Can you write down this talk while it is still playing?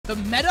The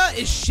meta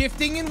is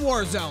shifting in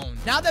Warzone.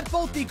 Now that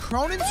both the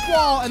Cronin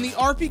Squall and the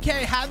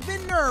RPK have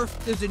been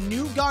nerfed, there's a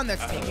new gun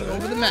that's taking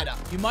over the meta.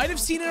 You might have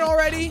seen it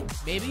already,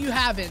 maybe you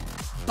haven't,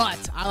 but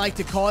I like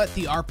to call it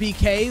the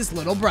RPK's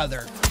little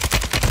brother.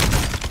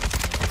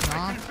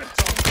 Knock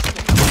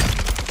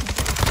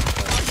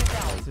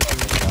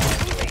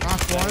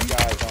one.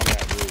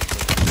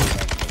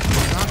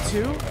 Knock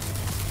two.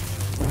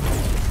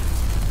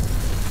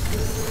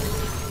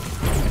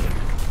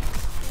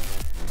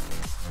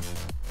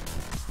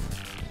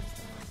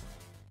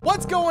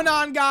 What's going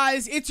on,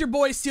 guys? It's your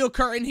boy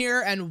Steelcurtain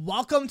here, and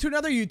welcome to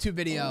another YouTube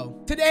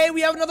video. Today,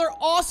 we have another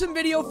awesome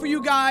video for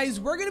you guys.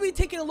 We're going to be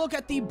taking a look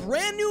at the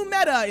brand new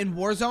meta in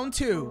Warzone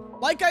 2.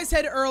 Like I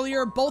said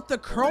earlier, both the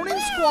Cronin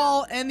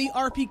Squall and the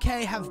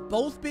RPK have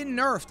both been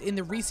nerfed in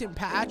the recent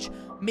patch,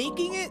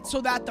 making it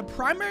so that the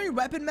primary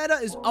weapon meta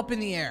is up in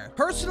the air.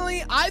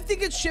 Personally, I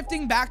think it's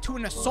shifting back to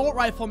an assault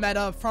rifle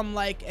meta from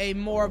like a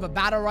more of a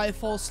battle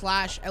rifle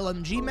slash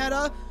LMG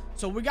meta.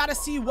 So we got to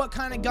see what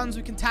kind of guns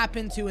we can tap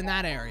into in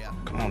that area.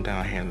 Come on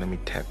down here and let me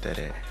tap that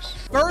ass.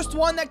 First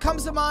one that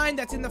comes to mind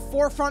that's in the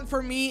forefront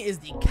for me is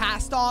the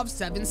KASTOV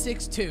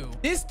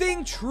 7.62. This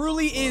thing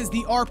truly is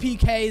the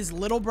RPK's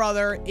little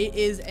brother. It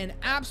is an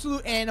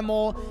absolute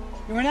animal.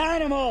 You're an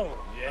animal.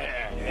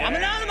 Yeah. I'm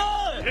an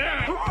animal.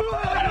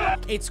 Yeah.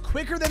 It's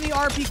quicker than the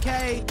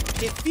RPK.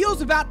 It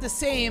feels about the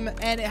same,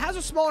 and it has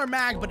a smaller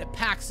mag, but it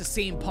packs the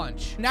same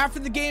punch. And after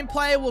the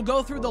gameplay, we'll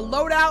go through the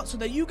loadout so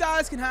that you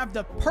guys can have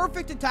the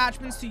perfect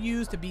attachments to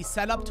use to be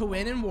set up to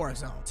win in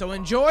Warzone. So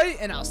enjoy,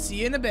 and I'll see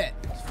you in a bit.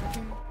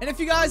 And if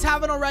you guys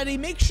haven't already,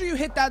 make sure you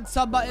hit that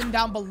sub button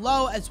down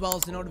below, as well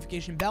as the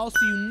notification bell, so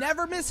you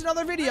never miss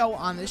another video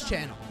on this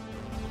channel.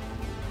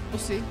 We'll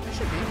see. It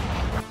should be.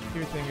 Do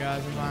your thing,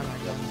 guys. I'm buying my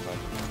gun.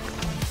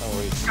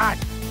 God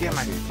damn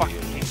my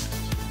fucking hands.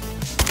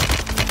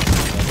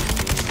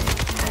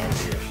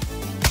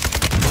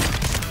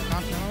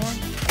 Knock another one.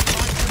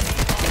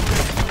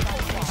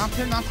 Knock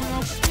him, knock him.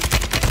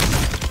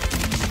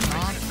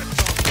 Knock.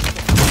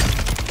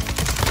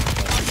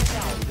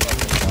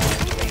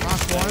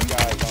 Knock one.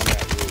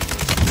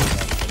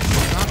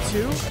 Knock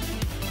two.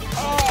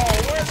 Oh,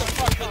 where the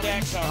fuck did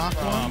that come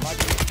from?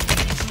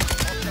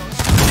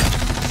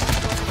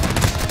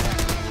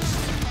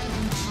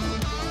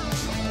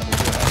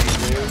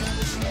 He's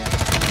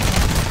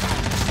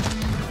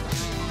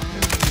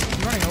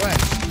running away.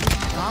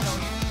 Knock.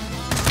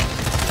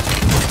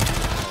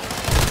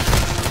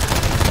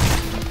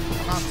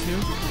 Knock two.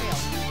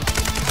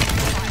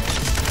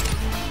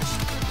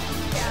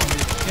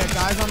 Yeah,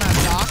 guys on that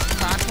dock.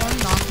 Crack one,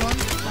 knock one.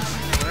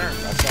 Where?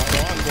 I got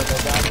one, but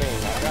they got me. I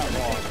got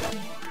one.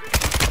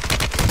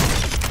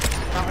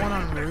 Got one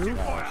on roof.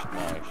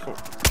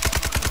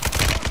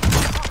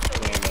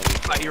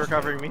 Thought you were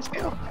covering me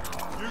still.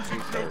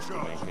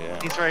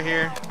 Yeah. He's right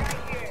here.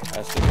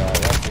 That's the guy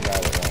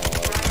that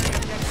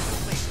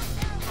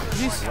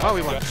won. Oh,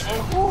 we won.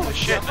 Oh,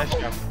 shit. Nice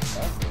job.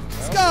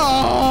 Let's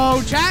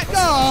go, chat. Go,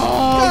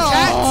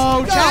 chat.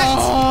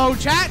 Go,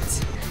 chat.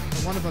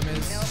 One of them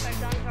is.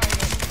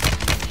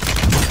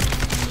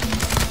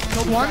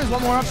 Killed one. Is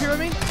one more up here with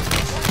me?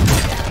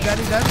 Dead,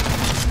 he's dead.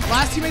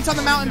 Last teammate's on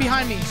the mountain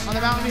behind me. On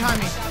the mountain behind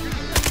me.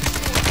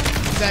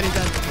 He's dead, he's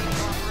dead.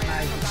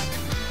 I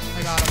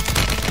got him.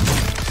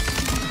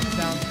 He's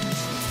down.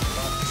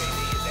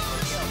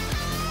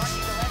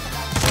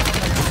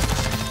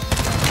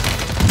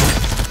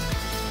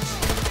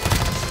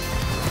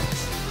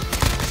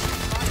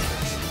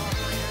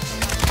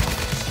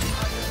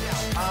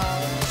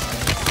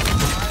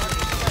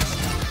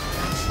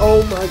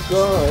 Oh my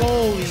god.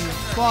 Holy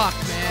fuck,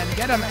 man.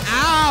 Get him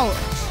out.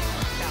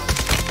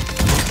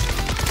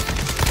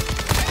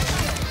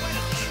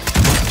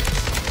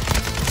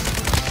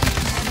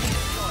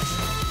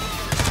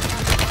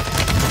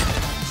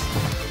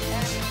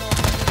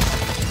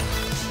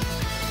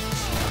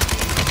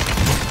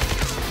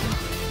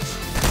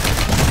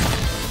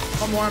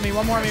 One more on me,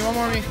 one more on me, one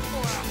more on me.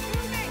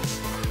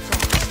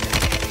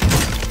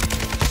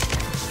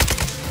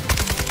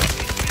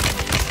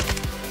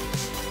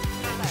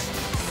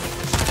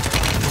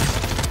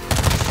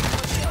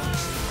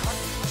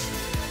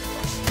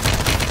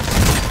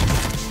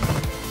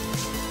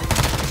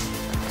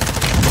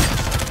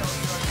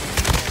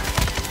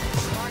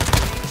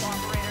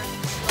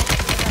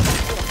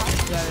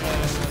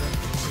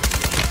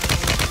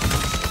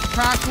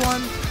 Cracked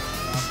one.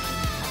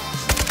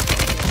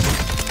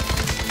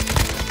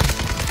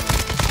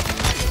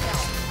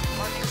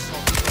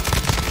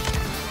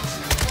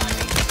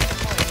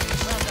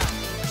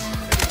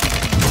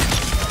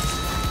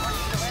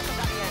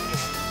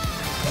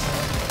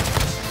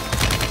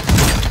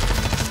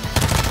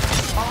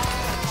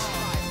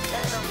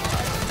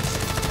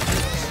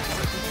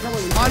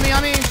 On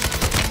me.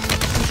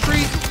 The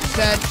street.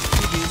 Dead.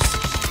 GG's.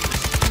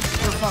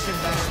 We're fucking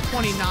better.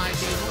 29,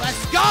 dude.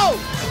 Let's go!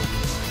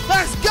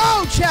 Let's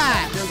go,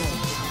 chat!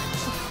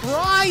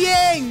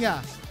 Crying!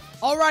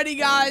 Alrighty,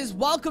 guys.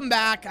 Welcome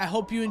back. I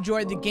hope you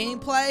enjoyed the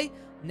gameplay.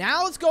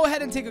 Now let's go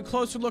ahead and take a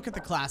closer look at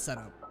the class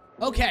setup.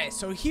 Okay,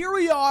 so here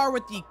we are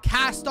with the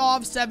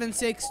KASTOV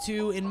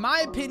 7.62. In my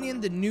opinion,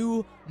 the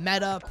new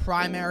meta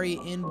primary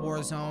in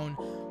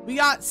Warzone. We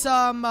got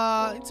some,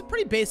 it's a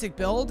pretty basic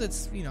build.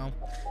 It's, you know,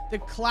 the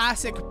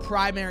classic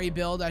primary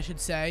build, I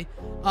should say.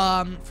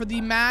 For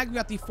the mag, we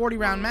got the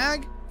 40-round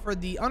mag. For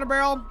the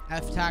underbarrel,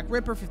 F-Tac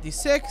Ripper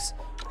 56.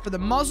 For the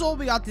muzzle,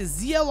 we got the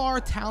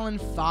ZLR Talon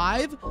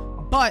 5.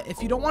 But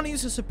if you don't want to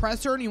use a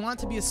suppressor and you want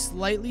it to be a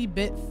slightly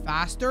bit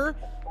faster,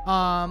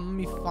 let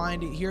me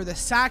find it here. The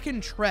sack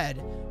and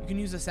tread. You can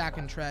use the sack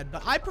and tread,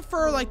 but I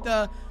prefer like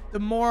the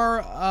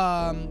more,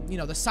 you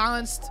know, the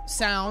silenced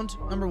sound,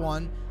 number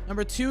one.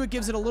 Number two, it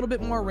gives it a little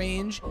bit more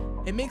range.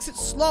 It makes it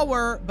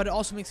slower, but it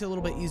also makes it a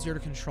little bit easier to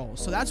control.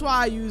 So that's why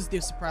I use the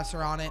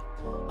suppressor on it.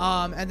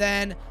 And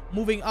then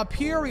moving up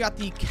here, we got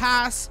the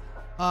KAS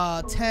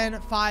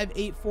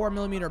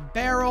 10.584mm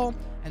barrel.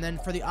 And then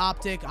for the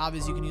optic,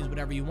 obviously you can use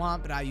whatever you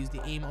want, but I use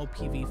the AIM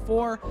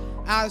OPV4.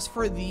 As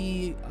for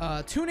the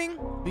tuning,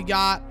 we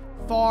got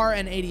FAR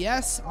and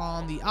ADS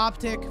on the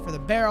optic. For the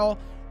barrel,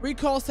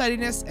 recoil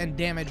steadiness and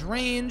damage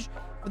range.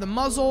 For the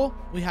muzzle,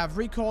 we have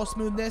recoil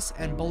smoothness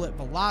and bullet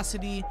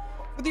velocity.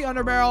 For the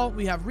underbarrel,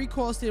 we have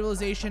recoil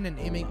stabilization and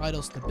aiming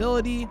idle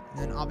stability. And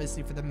then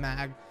obviously for the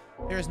mag,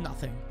 there's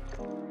nothing.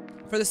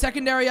 For the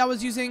secondary I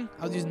was using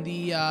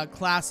the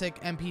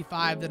classic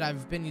MP5 that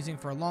I've been using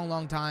for a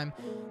long time.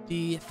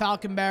 The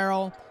Falcon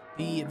barrel,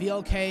 the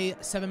VLK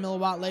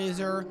 7mW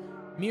laser,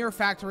 Mirror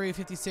Factory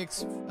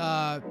 56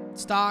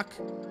 stock,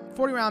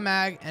 40-round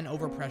mag, and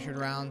overpressured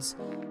rounds.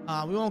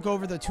 We won't go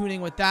over the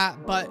tuning with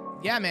that, but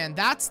yeah, man,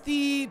 that's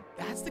the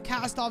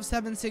KASTOV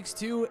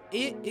 7.62.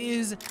 It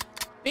is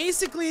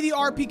basically the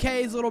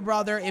RPK's little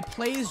brother. It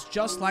plays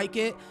just like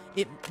it.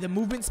 The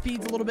movement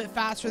speed's a little bit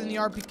faster than the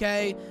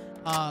RPK.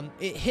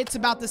 It hits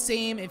about the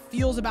same. It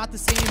feels about the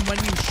same when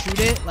you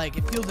shoot it. Like,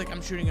 it feels like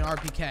I'm shooting an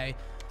RPK.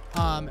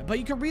 But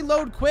you can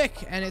reload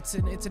quick, and it's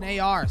an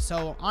AR.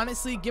 So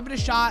honestly, give it a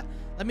shot.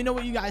 Let me know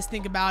what you guys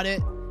think about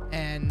it.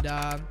 And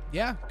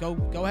yeah,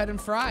 go ahead and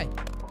fry.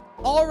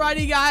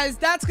 Alrighty, guys,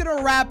 that's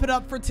gonna wrap it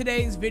up for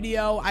today's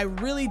video. I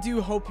really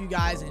do hope you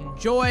guys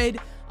enjoyed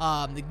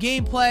the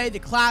gameplay, the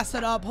class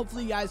setup.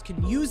 Hopefully you guys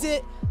can use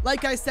it.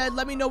 Like I said,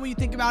 let me know what you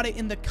think about it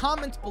in the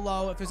comments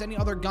below. If there's any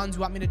other guns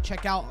you want me to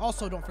check out,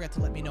 also don't forget to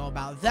let me know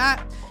about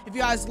that. If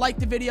you guys liked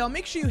the video,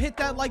 make sure you hit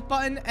that like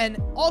button.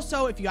 And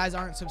also, if you guys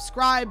aren't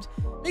subscribed,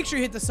 make sure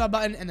you hit the sub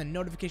button and the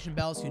notification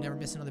bell so you never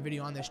miss another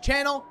video on this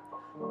channel.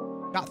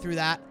 Got through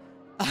that.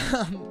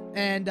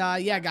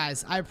 Yeah,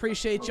 guys, I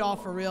appreciate y'all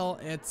for real.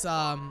 It's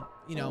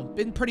you know,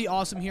 been pretty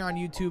awesome here on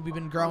YouTube. We've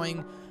been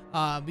growing.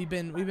 We've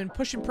been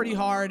pushing pretty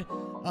hard.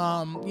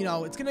 You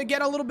know, it's gonna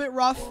get a little bit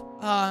rough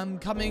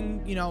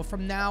coming, you know,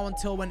 from now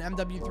until when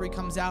MW3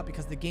 comes out,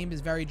 because the game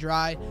is very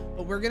dry,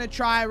 but we're gonna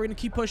try. We're gonna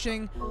keep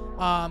pushing.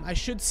 I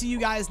should see you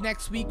guys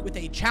next week with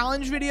a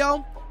challenge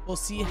video. We'll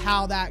see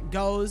how that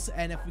goes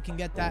and if we can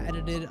get that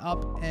edited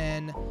up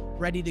and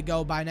ready to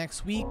go by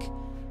next week.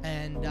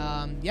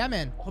 And yeah,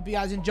 man, hope you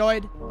guys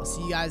enjoyed. I'll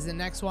see you guys in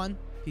the next one.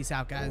 Peace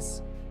out,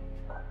 guys.